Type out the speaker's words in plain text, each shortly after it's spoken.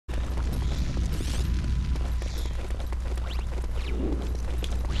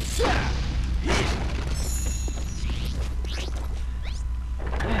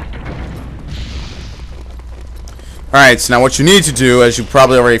Alright, so now what you need to do, as you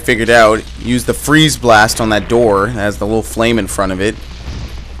probably already figured out, use the freeze blast on that door. It has the little flame in front of it.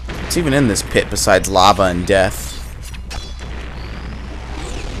 What's even in this pit besides lava and death?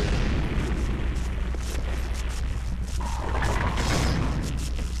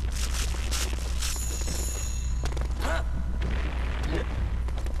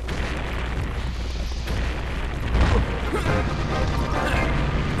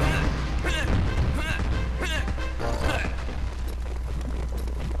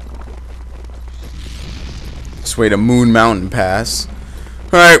 This way to Moon Mountain Pass.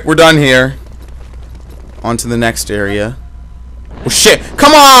 Alright, we're done here. On to the next area. Oh shit!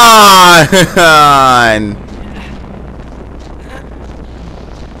 Come on!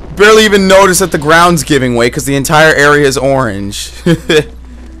 Barely even notice that the ground's giving way because the entire area is orange. Oh,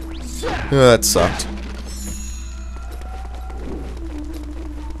 that sucked.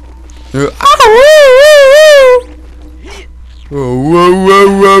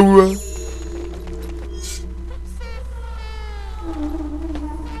 Whoa.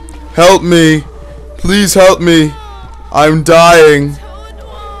 Help me. Please help me. I'm dying.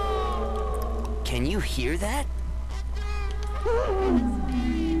 Can you hear that?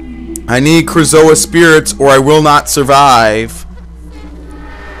 I need Krazoa spirits or I will not survive.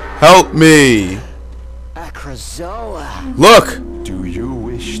 Help me. Krazoa. Look. Do you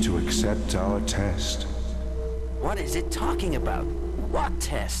wish to accept our test? What is it talking about? What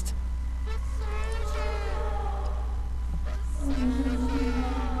test?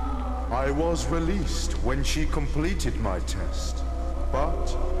 I was released when she completed my test,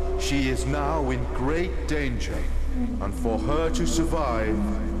 but she is now in great danger, and for her to survive,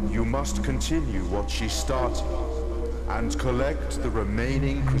 you must continue what she started, and collect the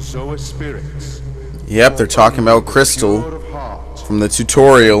remaining Krazoa spirits. Yep, they're talking about Crystal from the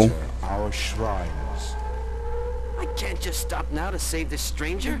tutorial. Our shrines. I can't just stop now to save this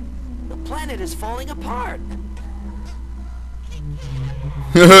stranger. The planet is falling apart.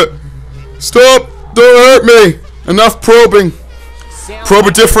 Stop! Don't hurt me! Enough probing. Probe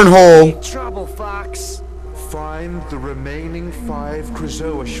a different hole. Trouble, Fox. Find the remaining 5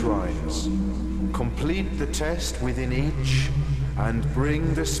 Krazoa shrines. Complete the test within each, and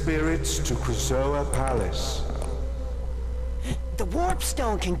bring the spirits to Krazoa Palace. The warp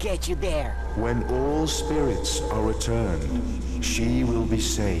stone can get you there. When all spirits are returned, she will be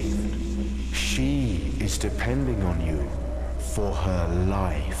saved. She is depending on you for her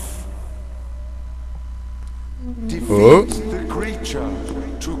life. Defeat the creature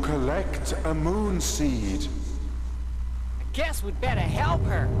to collect a moon seed. I guess we'd better help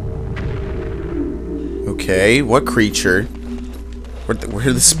her. Okay, what creature? Where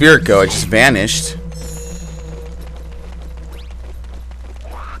did the spirit go? It just vanished.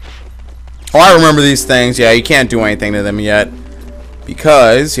 Oh, I remember these things. Yeah, you can't do anything to them yet.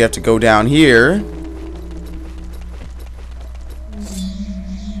 Because you have to go down here.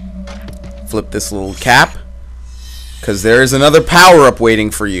 Flip this little cap. Because there is another power-up waiting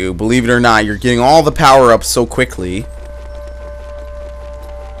for you. Believe it or not, you're getting all the power-ups so quickly.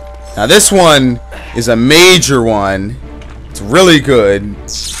 Now this one is a major one. It's really good.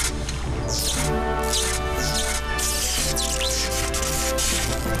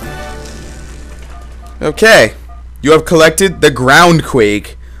 Okay. You have collected the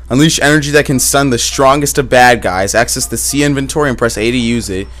Groundquake. Unleash energy that can stun the strongest of bad guys. Access the C inventory and press A to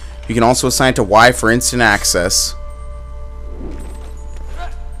use it. You can also assign it to Y for instant access.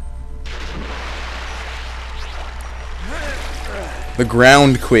 The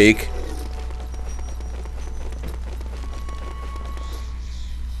Groundquake.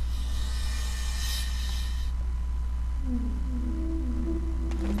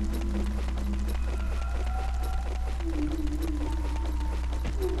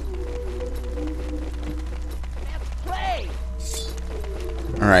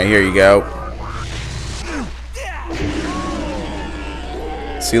 Alright, here you go.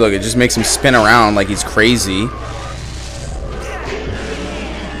 See, look, it just makes him spin around like he's crazy.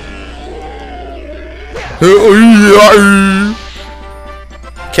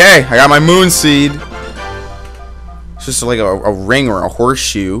 Okay, I got my moon seed. It's just like a ring or a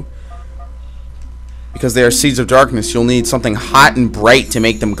horseshoe. Because they are seeds of darkness, you'll need something hot and bright to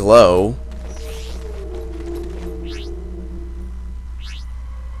make them glow.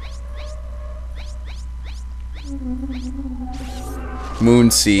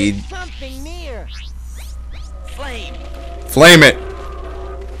 Moon seed. Something near. Flame. Flame it.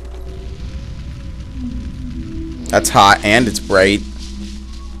 That's hot and it's bright.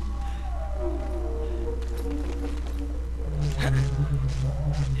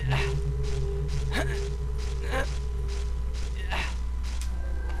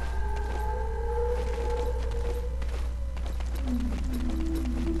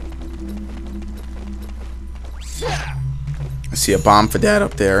 see a bomb for that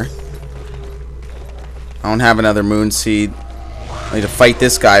up there. I don't have another moon seed. I need to fight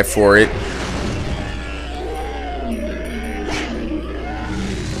this guy for it.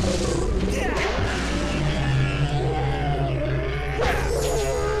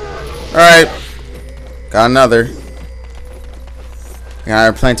 Alright. Got another.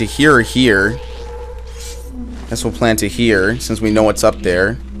 Gotta plant it here or here. Guess we'll plant it here, since we know what's up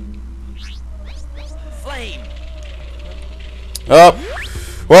there. Flame. Oh.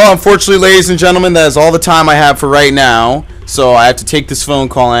 Well, unfortunately, ladies and gentlemen, that is all the time I have for right now. So I have to take this phone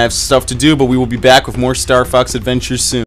call and I have stuff to do, but we will be back with more Star Fox Adventures soon.